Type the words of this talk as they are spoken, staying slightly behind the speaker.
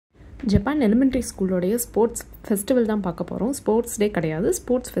Japan elementary ஸ்கூலோடைய sports festival தான் பார்க்க போகிறோம். ஸ்போர்ட்ஸ் டே கிடையாது,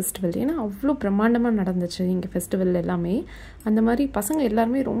 ஸ்போர்ட்ஸ் ஃபெஸ்டிவல். ஏன்னா அவ்வளோ பிரம்மாண்டமாக நடந்துச்சு இங்கே ஃபெஸ்டிவல் எல்லாமே. அந்த மாதிரி பசங்க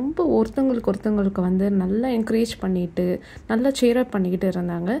எல்லாருமே ரொம்ப ஒருத்தங்களுக்கு வந்து நல்லா என்கரேஜ் பண்ணிட்டு நல்லா சேரப் பண்ணிக்கிட்டு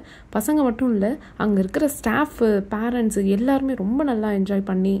இருந்தாங்க. பசங்க மட்டும் இல்லை, அங்கே இருக்கிற ஸ்டாஃபு, பேரண்ட்ஸு எல்லாருமே ரொம்ப நல்லா என்ஜாய்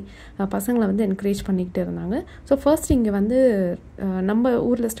பண்ணி பசங்களை வந்து என்கரேஜ் பண்ணிக்கிட்டு இருந்தாங்க. ஸோ ஃபர்ஸ்ட் இங்கே வந்து நம்ம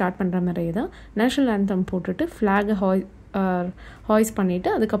ஊரில் ஸ்டார்ட் பண்ணுற மாதிரியே தான் நேஷ்னல் ஆந்தம் போட்டுட்டு ஃப்ளாகை ஹாய்ஸ் பண்ணிவிட்டு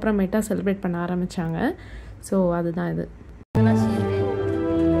அதுக்கப்புறமேட்டா செலிப்ரேட் பண்ண ஆரம்பித்தாங்க. ஸோ அதுதான் இது.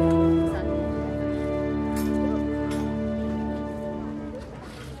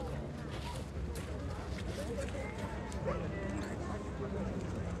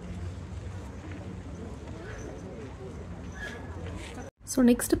 ஸோ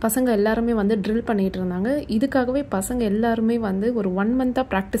நெக்ஸ்ட்டு பசங்க எல்லாருமே வந்து ட்ரில் பண்ணிகிட்டு இருந்தாங்க. இதுக்காகவே பசங்க எல்லாருமே வந்து ஒரு 1 மந்த்தாக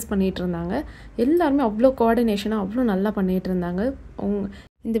ப்ராக்டிஸ் பண்ணிகிட்டு இருந்தாங்க. எல்லாருமே அவ்வளோ கோஆர்டினேஷனாக அவ்வளோ நல்லா பண்ணிகிட்டு இருந்தாங்க.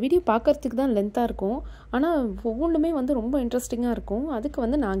 இந்த வீடியோ பார்க்குறதுக்கு தான் லென்த்தாக இருக்கும், ஆனால் ஒவ்வொன்றுமே வந்து ரொம்ப இன்ட்ரெஸ்டிங்காக இருக்கும். அதுக்கு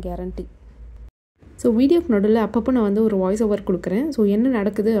வந்து நான் கேரண்டி. ஸோ வீடியோக்கு நடுவில் அப்பப்போ நான் வந்து ஒரு வாய்ஸ் ஓவர் கொடுக்குறேன். ஸோ என்ன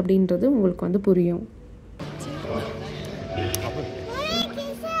நடக்குது அப்படின்றது உங்களுக்கு வந்து புரியும்.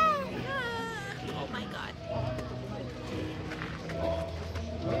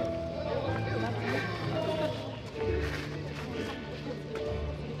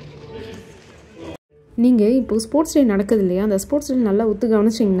 நீங்கள் இப்போது ஸ்போர்ட்ஸ் டே நடக்குது இல்லையா, அந்த ஸ்போர்ட்ஸ் டே நல்லா ஒத்து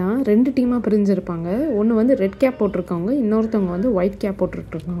கவனிச்சிங்கன்னா 2 டீமாக பிரிஞ்சிருப்பாங்க. ஒன்று வந்து ரெட் கேப் போட்டிருக்கவங்க, இன்னொருத்தவங்க வந்து ஒயிட் கேப்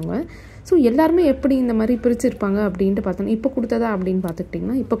போட்டுருக்கவங்க. ஸோ எல்லாருமே எப்படி இந்த மாதிரி பிரிச்சிருப்பாங்க அப்படின்ட்டு பார்த்தோன்னா, இப்போ கொடுத்ததா அப்படின்னு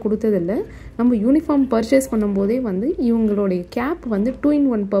பார்த்துக்கிட்டிங்கன்னா இப்போ கொடுத்ததில்லை. நம்ம யூனிஃபார்ம் பர்ச்சேஸ் பண்ணும்போதே வந்து இவங்களுடைய கேப் வந்து 2 in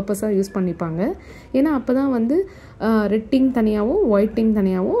 1 பர்பஸாக யூஸ் பண்ணிப்பாங்க. ஏன்னா அப்போ தான் வந்து ரெட் டீம் தனியாகவும் ஒயிட் டீம்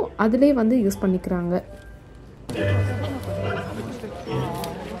தனியாகவும் அதிலே வந்து யூஸ் பண்ணிக்கிறாங்க.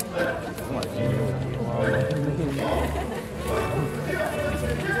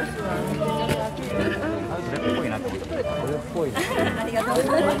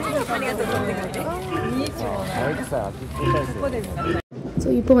 ஸோ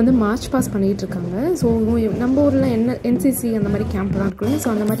இப்போ வந்து மார்ச் பாஸ் பண்ணிகிட்டு இருக்காங்க. ஸோ நம்ம ஊரில் என்சிசி அந்த மாதிரி கேம்ப்லாம் இருக்குல்ல, ஸோ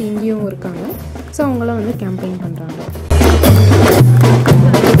அந்த மாதிரி இங்கேயும் இருக்காங்க. ஸோ அவங்களாம் வந்து கேம்பெயின் பண்ணுறாங்க.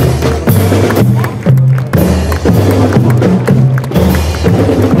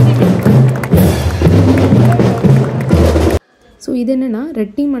 ஸோ இது என்னென்னா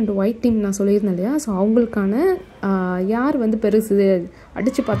red team and white team நான் சொல்லியிருந்தேன் இல்லையா. ஸோ அவங்களுக்கான யார் வந்து பெருசு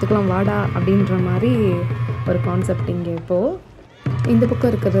அடித்து பார்த்துக்கலாம் வாடா அப்படின்ற மாதிரி ஒரு கான்செப்ட் இங்கே இப்போது. இந்த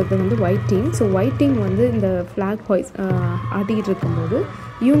பக்கம் இருக்கிறது வந்து white team. So white team வந்து இந்த ஃப்ளாக் ஹாய்ஸ் ஆட்டிக்கிட்டு இருக்கும்போது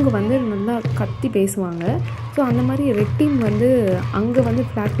இவங்க வந்து நல்லா கத்தி பேசுவாங்க. ஸோ அந்த மாதிரி ரெட் டீம் வந்து அங்கே வந்து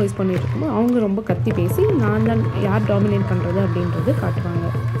ஃப்ளாக் ஹாய்ஸ் பண்ணிட்டு இருக்கும்போது அவங்க ரொம்ப கத்தி பேசி நான் தான் யார் டாமினேட் பண்ணுறது அப்படின்றது காட்டுவாங்க.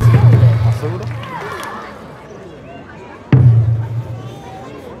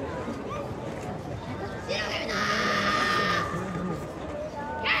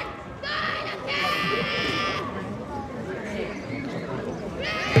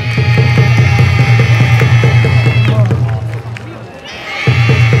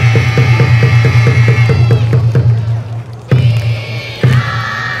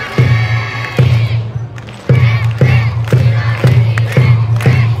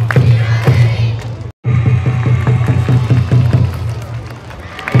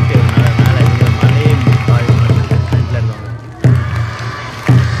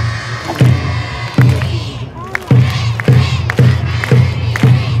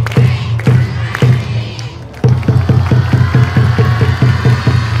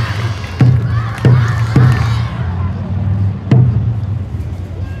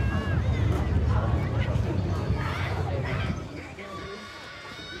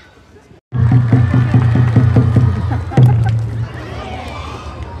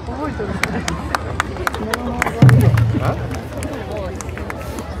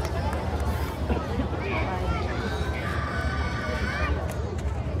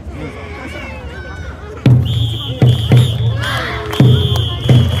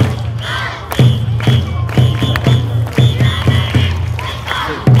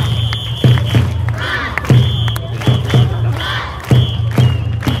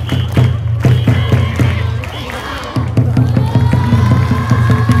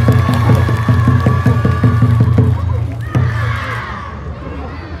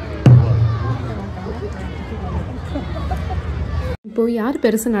 இப்போது யார்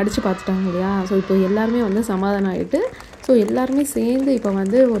பெருசுன்னு அடித்து பார்த்துட்டாங்க இல்லையா. ஸோ இப்போ எல்லாருமே வந்து சமாதானம் ஆகிட்டு ஸோ எல்லாருமே சேர்ந்து இப்போ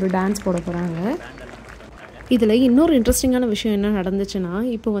வந்து ஒரு டான்ஸ் போட போகிறாங்க. இதில் இன்னொரு இன்ட்ரெஸ்டிங்கான விஷயம் என்ன நடந்துச்சுன்னா,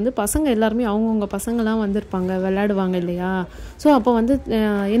 இப்போ வந்து பசங்க எல்லாருமே அவங்கவுங்க பசங்களாம் வந்திருப்பாங்க, விளையாடுவாங்க இல்லையா. ஸோ அப்போ வந்து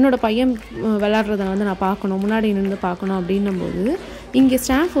என்னோடய பையன் விளையாடுறத வந்து நான் பார்க்கணும், முன்னாடி நின்று பார்க்கணும் அப்படின்னும்போது இங்கே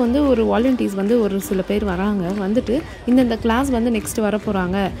ஸ்டாஃப் வந்து ஒரு வாலண்டியர்ஸ் வந்து ஒரு சில பேர் வராங்க, வந்துட்டு இந்த கிளாஸ் வந்து நெக்ஸ்ட் வர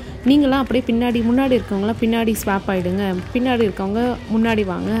போகிறாங்க, நீங்களாம் அப்படியே முன்னாடி இருக்கவங்களாம் பின்னாடி ஸ்வாப் ஆகிடுங்க, பின்னாடி இருக்கவங்க முன்னாடி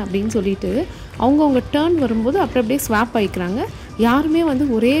வாங்க அப்படின்னு சொல்லிட்டு அவங்கவுங்க டேர்ன் வரும்போது அப்படியே ஸ்வாப் ஆகிக்கிறாங்க. யாருமே வந்து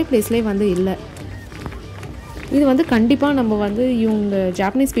ஒரே பிளேஸ்லேயே வந்து இல்லை. இது வந்து கண்டிப்பாக நம்ம வந்து இவங்க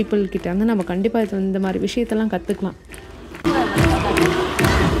ஜாப்பனீஸ் பீப்புள்கிட்ட வந்து நம்ம கண்டிப்பாக இந்த மாதிரி விஷயத்தெல்லாம் கற்றுக்கலாம்.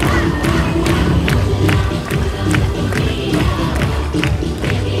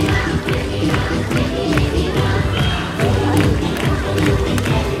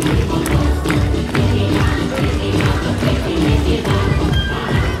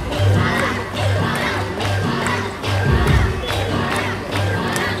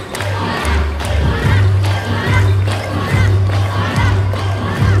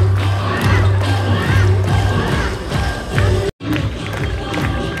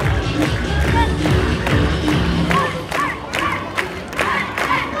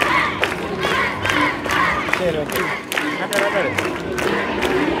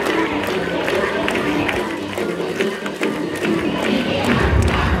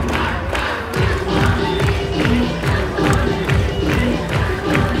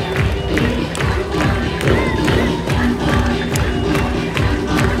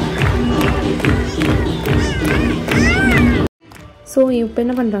 ஸோ இப்போ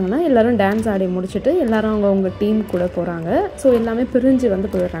என்ன பண்ணுறாங்கன்னா எல்லோரும் டான்ஸ் ஆடி முடிச்சுட்டு எல்லோரும் அவங்க டீம் கூட போகிறாங்க. ஸோ எல்லாமே பிரிஞ்சு வந்து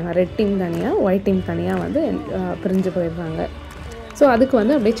போயிடுறாங்க. ரெட் டீம் தனியாக, ஒயிட் டீம் தனியாக வந்து பிரிஞ்சு போயிடுறாங்க. ஸோ அதுக்கு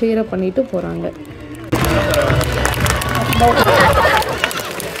வந்து அப்படியே சேரப் பண்ணிட்டு போகிறாங்க.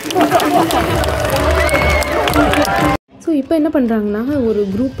 ஸோ இப்போ என்ன பண்ணுறாங்கன்னா ஒரு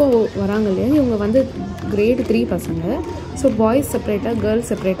குரூப்பாக வராங்க இல்லையா, இவங்க வந்து கிரேட் 3 பசங்க. ஸோ பாய்ஸ் செப்பரேட்டாக, கேர்ள்ஸ்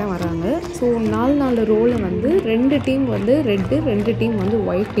செப்பரேட்டாக வராங்க. ஸோ 4 ரோவில் வந்து 2 டீம் வந்து ரெட்டு, 2 டீம் வந்து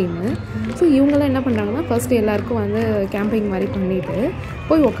ஒயிட் டீமு. ஸோ இவங்களாம் என்ன பண்ணுறாங்கன்னா ஃபஸ்ட்டு எல்லாேருக்கும் வந்து கேம்பிங் மாதிரி பண்ணிவிட்டு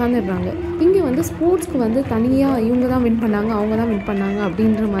போய் உக்காந்துடுறாங்க. இங்கே வந்து ஸ்போர்ட்ஸ்க்கு வந்து தனியாக இவங்க தான் வின் பண்ணாங்க, அவங்க தான் வின் பண்ணாங்க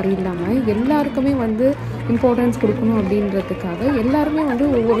அப்படின்ற மாதிரி இல்லாமல் எல்லாருக்குமே வந்து இம்பார்ட்டன்ஸ் கொடுக்கணும் அப்படின்றதுக்காக எல்லாருமே வந்து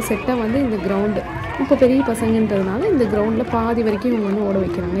ஒவ்வொரு செட்டாக வந்து இந்த கிரவுண்டு, இப்போ பெரிய பசங்கன்றதுனால இந்த கிரவுண்டில் பாதி வரைக்கும் இவங்க வந்து ஓட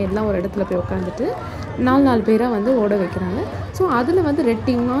வைக்கிறாங்க. எல்லாம் ஒரு இடத்துல போய் உட்காந்துட்டு 4 பேராக வந்து ஓட வைக்கிறாங்க. ஸோ அதில் வந்து ரெட்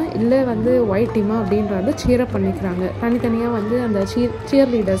டீமா இல்லை வந்து ஒயிட் டீமா அப்படின்றத சீரப் பண்ணிக்கிறாங்க. தனித்தனியாக வந்து அந்த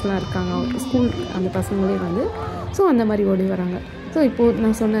சியர் லீடர்ஸ்லாம் இருக்காங்க ஸ்கூல் அந்த பசங்களே வந்து. ஸோ அந்த மாதிரி ஓடி வராங்க. ஸோ இப்போது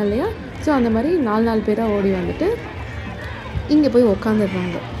நான் சொன்னேன் இல்லையா, ஸோ அந்த மாதிரி 4 பேராக ஓடி வந்துட்டு இங்கே போய்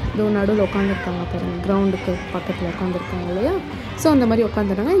உட்காந்துடுறாங்க. இதோ நடுவில் உட்காந்துருக்காங்க பாருங்கள், கிரவுண்டுக்கு பக்கத்தில் உட்காந்துருக்காங்க இல்லையா. ஸோ அந்த மாதிரி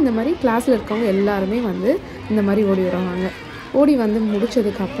உட்காந்துடுறாங்க. இந்த மாதிரி கிளாஸில் இருக்கவங்க எல்லாருமே வந்து இந்த மாதிரி ஓடி வருவாங்க. ஓடி வந்து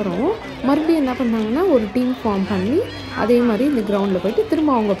முடித்ததுக்கப்புறம் மறுபடியும் என்ன பண்ணாங்கன்னா ஒரு டீம் ஃபார்ம் பண்ணி அதே மாதிரி இந்த கிரவுண்டில் போய்ட்டு திரும்ப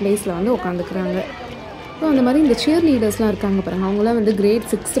அவங்க பிளேஸில் வந்து உட்காந்துக்கிறாங்க. ஸோ அந்த மாதிரி இந்த சியர் லீடர்ஸ்லாம் இருக்காங்க பாருங்கள், அவங்களாம் வந்து கிரேட்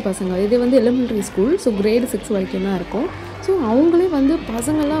 6 பசங்க. இது வந்து எலிமெண்ட்ரி ஸ்கூல். ஸோ கிரேட் 6 வரைக்கும் தான் இருக்கும். ஸோ அவங்களே வந்து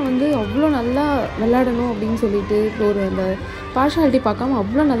பசங்கள்லாம் வந்து அவ்வளோ நல்லா விளையாடணும் அப்படின்னு சொல்லிட்டு ஒரு அந்த பார்ஷாலிட்டி பார்க்காம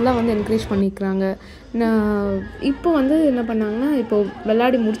அவ்வளோ நல்லா வந்து என்கரேஜ் பண்ணிக்கிறாங்க. இப்போ வந்து என்ன பண்ணாங்கன்னா இப்போது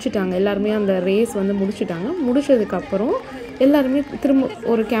விளையாடி முடிச்சுட்டாங்க எல்லாருமே, அந்த ரேஸ் வந்து முடிச்சுட்டாங்க. முடிச்சதுக்கப்புறம் எல்லாருமே திரும்ப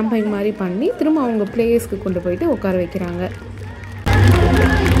ஒரு கேம்பைன் மாதிரி பண்ணி திரும்ப அவங்க பிளேஸ்க்கு கொண்டு போயிட்டு உட்கார வைக்கிறாங்க.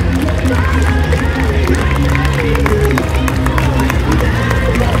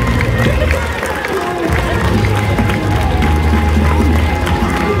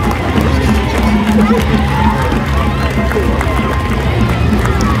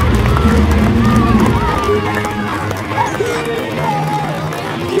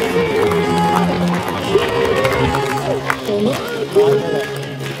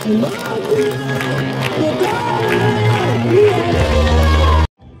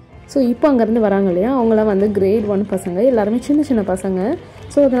 ஸோ இப்போ அங்கேருந்து வராங்க இல்லையா, அவங்களாம் வந்து கிரேட் 1 பசங்க, எல்லாருமே சின்ன சின்ன பசங்க.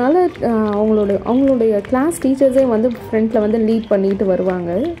 ஸோ அதனால் அவங்களுடைய கிளாஸ் டீச்சர்ஸே வந்து ஃப்ரண்ட்டில் வந்து லீட் பண்ணிட்டு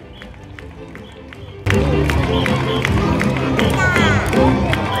வருவாங்க.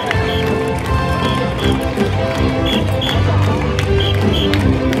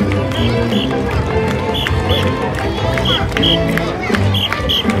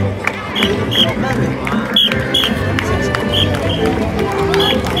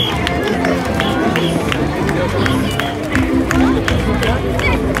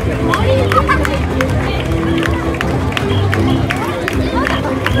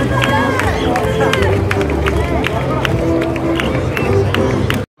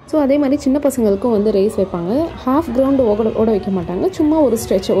 ஸோ அதே மாதிரி சின்ன பசங்களுக்கும் வந்து ரேஸ் வைப்பாங்க. ஹாஃப் கிரவுண்டு ஓட வைக்க மாட்டாங்க, சும்மா ஒரு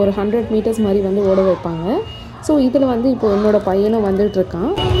ஸ்ட்ரெச் ஒரு 100 மீட்டர்ஸ் மாதிரி வந்து ஓட வைப்பாங்க. ஸோ இதில் வந்து இப்போ என்னோடய பையனும்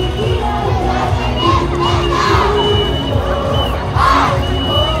வந்துட்டுருக்கான்.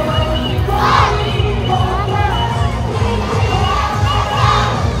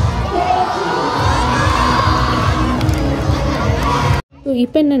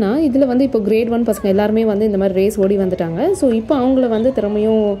 இப்போ என்னென்னா இதில் வந்து இப்போ கிரேட் 1 பசங்க எல்லாருமே வந்து இந்த மாதிரி ரேஸ் ஓடி வந்துட்டாங்க. ஸோ இப்போ அவங்கள வந்து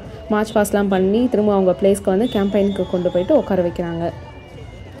திரும்பியும் மார்ச் பாஸ்லாம் பண்ணி திரும்ப அவங்க பிளேஸ்க்கு வந்து கேம்பெயினுக்கு கொண்டு போயிட்டு உட்கார வைக்கிறாங்க.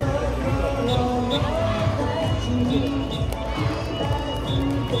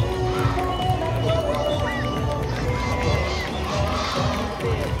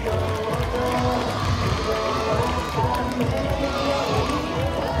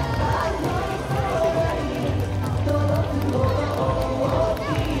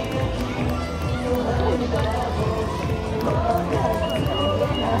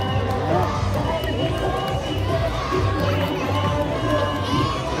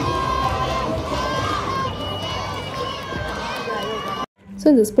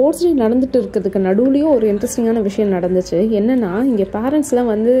 ஸோ இந்த ஸ்போர்ட்ஸ் டே நடந்துட்டு இருக்கிறதுக்கு நடுவுலையும் ஒரு இன்ட்ரெஸ்டிங்கான விஷயம் நடந்துச்சு. என்னென்னா இங்கே பேரண்ட்ஸ்லாம்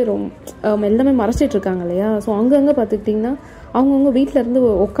வந்து எல்லாமே மறைச்சிட்டு இருக்காங்க இல்லையா. ஸோ அங்கங்கே பார்த்துக்கிட்டிங்கன்னா அவங்கவுங்க வீட்டிலேருந்து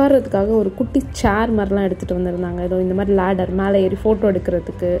உட்காரதுக்காக ஒரு குட்டி சேர் மாதிரிலாம் எடுத்துகிட்டு வந்திருந்தாங்க. ஏதோ இந்த மாதிரி லேடர் மேலே ஏறி ஃபோட்டோ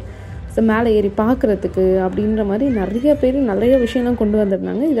எடுக்கிறதுக்கு, ஸோ மேலே ஏறி பார்க்குறதுக்கு அப்படின்ற மாதிரி நிறைய பேர் நிறைய விஷயம்லாம் கொண்டு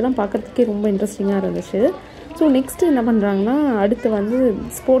வந்திருந்தாங்க. இதெல்லாம் பார்க்குறதுக்கே ரொம்ப இன்ட்ரெஸ்டிங்காக இருந்துச்சு. ஸோ நெக்ஸ்ட்டு என்ன பண்ணுறாங்கன்னா அடுத்து வந்து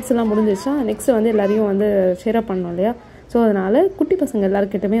ஸ்போர்ட்ஸ் எல்லாம் முடிஞ்சிச்சா நெக்ஸ்ட்டு வந்து எல்லாரையும் வந்து சேரப் பண்ணோம் இல்லையா. ஸோ அதனால் குட்டி பசங்க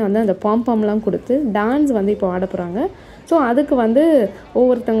எல்லாருக்கிட்டமே வந்து அந்த பாம்லாம் கொடுத்து டான்ஸ் வந்து இப்போ ஆட போகிறாங்க. ஸோ அதுக்கு வந்து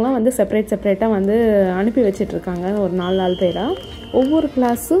ஒவ்வொருத்தங்களாம் வந்து செப்பரேட்டாக வந்து அனுப்பி வச்சிட்ருக்காங்க. ஒரு 4 பேராக ஒவ்வொரு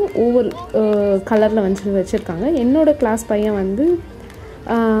கிளாஸும் ஒவ்வொரு கலரில் வந்து வச்சுருக்காங்க. என்னோடய கிளாஸ்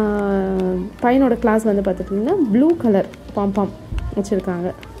பையனோட கிளாஸ் வந்து பார்த்துட்டிங்கன்னா ப்ளூ கலர் பாம் வச்சுருக்காங்க.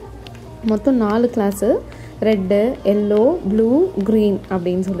 மொத்தம் 4 class, red, yellow, blue, green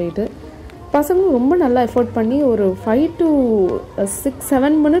அப்படின்னு சொல்லிட்டு பசங்களும் ரொம்ப நல்லா எஃபோர்ட் பண்ணி ஒரு 5 to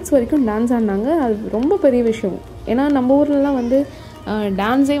 6-7 மினிட்ஸ் வரைக்கும் டான்ஸ் ஆடினாங்க. அது ரொம்ப பெரிய விஷயம். ஏன்னா நம்ம ஊர்லலாம் வந்து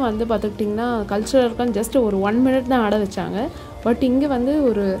டான்ஸே வந்து பார்த்துக்கிட்டிங்கன்னா கல்ச்சரலுக்கான ஜஸ்ட் ஒரு 1 மினிட் தான் ஆட வச்சாங்க. பட் இங்கே வந்து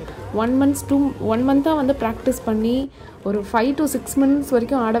ஒரு 1 மந்த்தாக வந்து ப்ராக்டிஸ் பண்ணி ஒரு 5 to 6 மினிட்ஸ்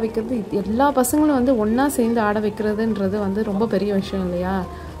வரைக்கும் ஆட வைக்கிறது, எல்லா பசங்களும் வந்து ஒன்றா சேர்ந்து ஆட வைக்கிறதுன்றது வந்து ரொம்ப பெரிய விஷயம் இல்லையா.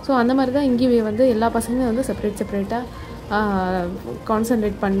 ஸோ அந்த மாதிரி தான் இங்கேயே வந்து எல்லா பசங்களும் வந்து செப்பரேட்டாக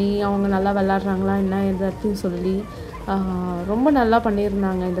கான்சன்ட்ரேட் பண்ணி அவங்க நல்லா விளாட்றாங்களா என்ன எல்லாத்தையும் சொல்லி ரொம்ப நல்லா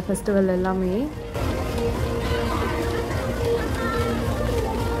பண்ணியிருந்தாங்க இந்த ஃபெஸ்டிவல் எல்லாமே.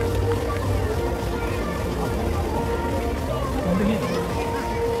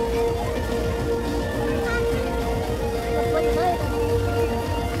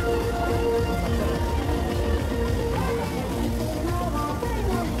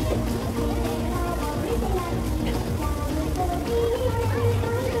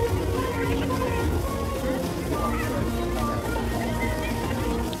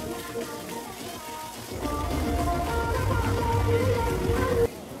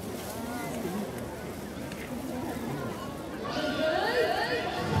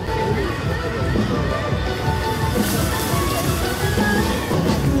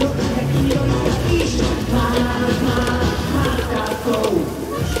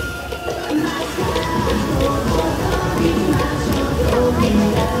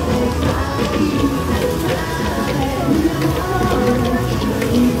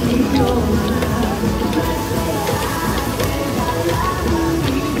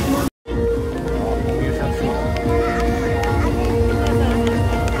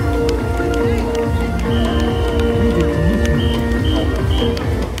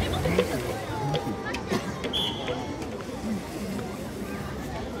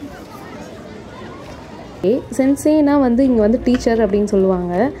 சென்சேனா வந்து இங்கே வந்து டீச்சர் அப்படின்னு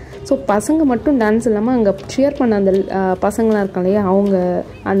சொல்லுவாங்க. ஸோ பசங்க மட்டும் டான்ஸ் இல்லாமல் அங்கே சியர் பண்ண அந்த பசங்களாம் இருக்காங்க இல்லையா, அவங்க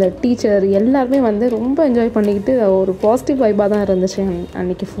அந்த டீச்சர் எல்லாருமே வந்து ரொம்ப என்ஜாய் பண்ணிக்கிட்டு ஒரு பாசிட்டிவ் வைப்பாக தான் இருந்துச்சு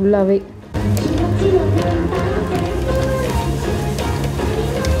அன்றைக்கி ஃபுல்லாகவே.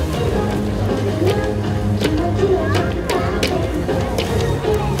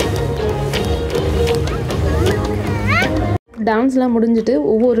 டான்ஸ்லாம் முடிஞ்சுட்டு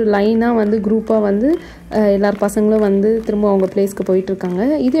ஒவ்வொரு லைனாக வந்து குரூப்பாக வந்து எல்லார் பசங்களும் வந்து திரும்ப அவங்க பிளேஸ்க்கு போயிட்டுருக்காங்க.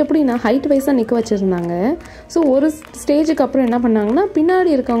 இது எப்படின்னா ஹைட் வைஸாக நிற்க வச்சுருந்தாங்க. ஸோ ஒரு ஸ்டேஜுக்கு அப்புறம் என்ன பண்ணாங்கன்னா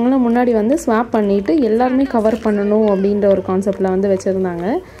பின்னாடி இருக்கவங்களாம் முன்னாடி வந்து ஸ்வாப் பண்ணிவிட்டு எல்லாருமே கவர் பண்ணணும் அப்படின்ற ஒரு கான்செப்டில் வந்து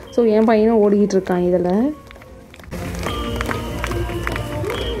வச்சுருந்தாங்க. ஸோ என் பையனும் ஓடிக்கிட்டு இருக்கான் இதில்.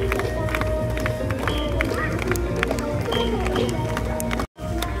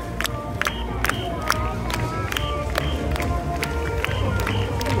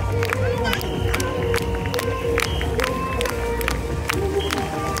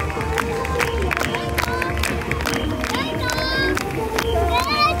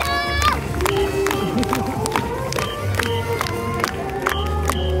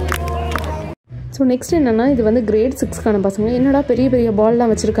 ஸோ ஸோ நெக்ஸ்ட் என்னென்னா இது வந்து கிரேட் 6க்கான பசங்க. என்னடா பெரிய பெரிய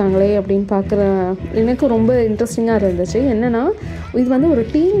பால்லாம் வச்சுருக்காங்களே அப்படின்னு பார்க்குற எனக்கு ரொம்ப இன்ட்ரெஸ்டிங்காக இருந்துச்சு. என்னென்னா இது வந்து ஒரு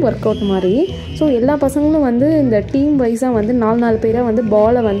டீம் ஒர்க் அவுட் மாதிரி. ஸோ எல்லா பசங்களும் வந்து இந்த டீம் வைஸாக வந்து 4 பேராக வந்து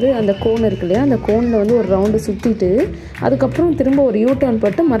பாலை வந்து அந்த கோன் இருக்கு இல்லையா, அந்த கோனில் வந்து ஒரு ரவுண்டு சுற்றிட்டு அதுக்கப்புறம் திரும்ப ஒரு யூடர்ன்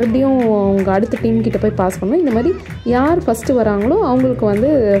போட்டு மறுபடியும் அவங்க அடுத்த டீம் கிட்ட போய் பாஸ் பண்ணணும். இந்த மாதிரி யார் ஃபஸ்ட்டு வராங்களோ அவங்களுக்கு வந்து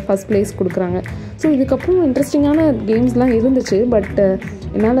ஃபஸ்ட் ப்ளேஸ் கொடுக்குறாங்க. ஸோ இதுக்கப்புறம் இன்ட்ரெஸ்டிங்கான கேம்ஸ்லாம் இருந்துச்சு. பட்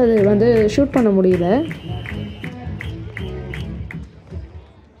என்னால் அது வந்து ஷூட் பண்ண முடியல.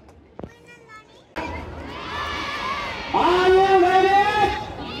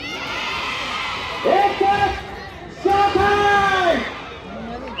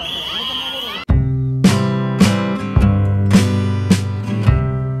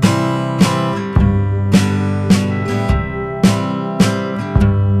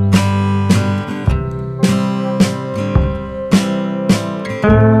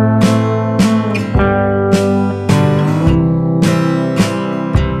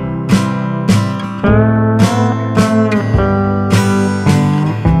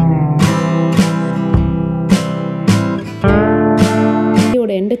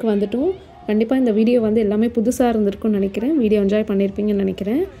 எண்டுக்கு வந்துட்டும். கண்டிப்பாக இந்த வீடியோ வந்து எல்லாமே புதுசாக இருந்திருக்கும்னு நினைக்கிறேன். வீடியோ என்ஜாய் பண்ணியிருப்பீங்கன்னு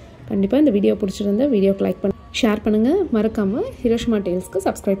நினைக்கிறேன். கண்டிப்பாக இந்த வீடியோ பிடிச்சிருந்தா வீடியோக்கு லைக் பண்ணி ஷேர் பண்ணுங்கள். மறக்காமல் ஹிரோஷிமா டேல்ஸ்க்கு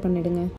சப்ஸ்கிரைப் பண்ணிவிடுங்க.